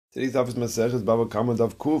Today's daf is Maseches Bava Kamma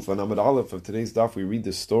daf Kuf, and Amud Aleph. Of today's daf, we read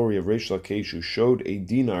the story of Resh Lakesh, who showed a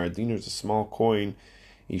dinar. A dinar is a small coin.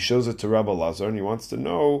 He shows it to Rabbi Lazar, and he wants to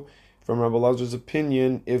know, from Rabbi Lazar's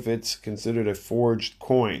opinion, if it's considered a forged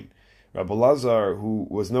coin. Rabbi Lazar, who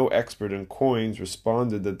was no expert in coins,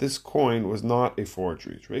 responded that this coin was not a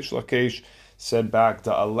forgery. Resh Lakesh said back,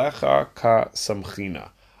 "Da alecha ka samchina."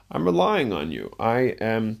 I'm relying on you. I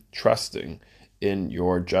am trusting in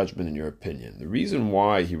your judgment and your opinion. The reason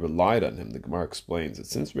why he relied on him, the Gemara explains, that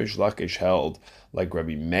since Resh Lakesh held, like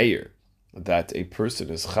Rabbi Meir, that a person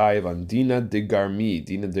is chayiv on dina de garmi.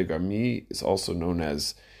 Dina de garmi is also known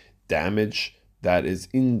as damage that is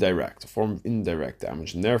indirect, a form of indirect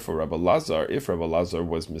damage. And therefore, Rabbi Lazar, if Rabbi Lazar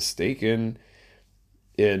was mistaken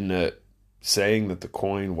in saying that the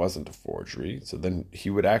coin wasn't a forgery, so then he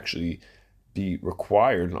would actually be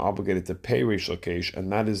required and obligated to pay Resh Lakesh,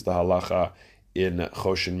 and that is the halacha in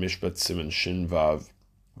Choshen Mishpat Siman Shin Vav.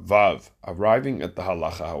 Arriving at the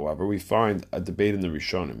halacha, however, we find a debate in the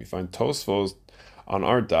Rishonim. We find Tosfos on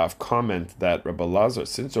our daf comment that Rabbi Lazar,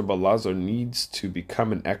 since Rabbi Lazar needs to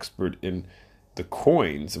become an expert in the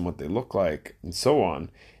coins and what they look like and so on,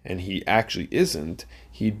 and he actually isn't,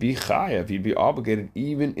 he'd be chayav, he'd be obligated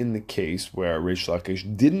even in the case where Resh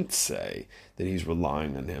Lakesh didn't say that he's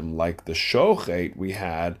relying on him, like the shochet we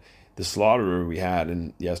had, the slaughterer we had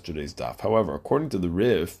in yesterday's daf. However, according to the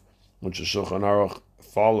Rif, which the Shulchan Aruch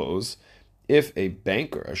follows, if a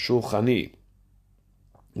banker, a shulchani,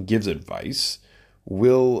 gives advice,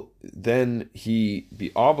 will then he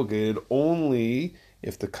be obligated only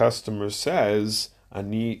if the customer says,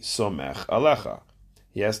 Ani somech alecha?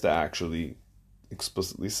 He has to actually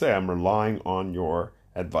explicitly say, I'm relying on your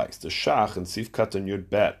advice. The Shach and Sif Katan Yud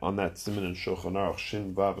Bet on that Siman and Shulchan Aruch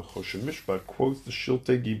Shin Vav Choshen Mishpat quotes the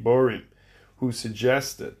Shiltei Giborim, who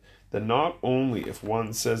suggested that not only if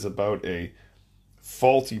one says about a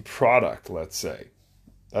faulty product, let's say,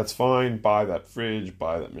 that's fine, buy that fridge,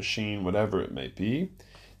 buy that machine, whatever it may be,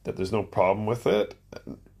 that there's no problem with it,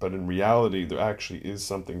 but in reality there actually is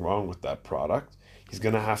something wrong with that product, he's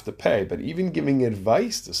going to have to pay. But even giving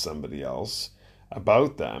advice to somebody else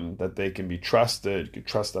about them, that they can be trusted, you can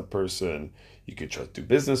trust that person, you can do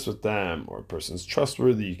business with them, or a person's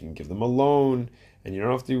trustworthy, you can give them a loan, and you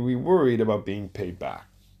don't have to be worried about being paid back.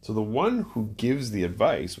 So the one who gives the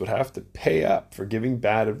advice would have to pay up for giving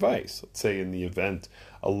bad advice. Let's say in the event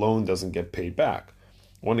a loan doesn't get paid back.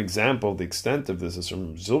 One example of the extent of this is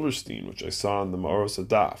from Zilberstein, which I saw in the Ma'oros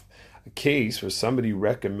Adaf, a case where somebody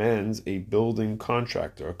recommends a building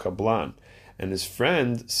contractor, a kablan, and his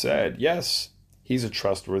friend said, yes, he's a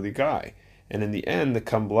trustworthy guy. And in the end, the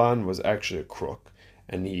kablan was actually a crook,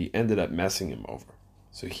 and he ended up messing him over.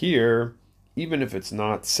 So here, even if it's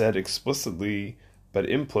not said explicitly, but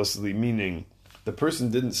implicitly, meaning the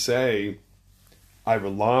person didn't say, I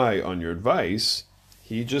rely on your advice,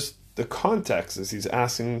 the context is he's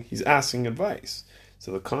asking advice.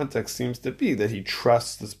 So the context seems to be that he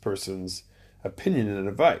trusts this person's opinion and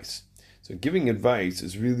advice. So giving advice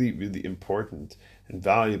is really, really important and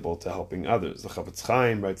valuable to helping others. The Chavetz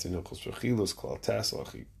Chaim writes in Hilchos Rechilus Klal Tes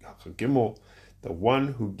Gimel, the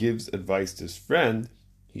one who gives advice to his friend,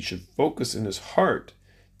 he should focus in his heart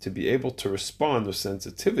to be able to respond with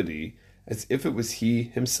sensitivity as if it was he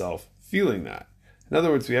himself feeling that. In other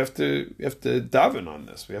words, we have to daven on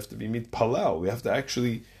this. We have to be mitpalel. We have to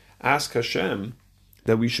actually ask Hashem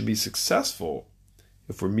that we should be successful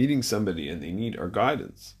if we're meeting somebody and they need our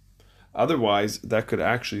guidance. Otherwise, that could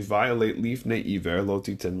actually violate lifnei iver lo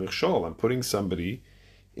titen michshol. I'm putting somebody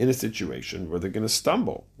in a situation where they're going to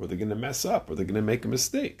stumble, where they're going to mess up, where they're going to make a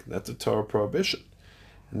mistake. That's a Torah prohibition.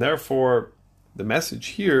 And therefore, the message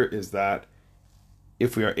here is that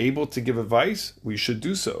if we are able to give advice, we should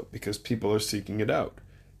do so because people are seeking it out.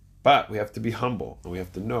 But we have to be humble and we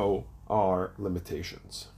have to know our limitations.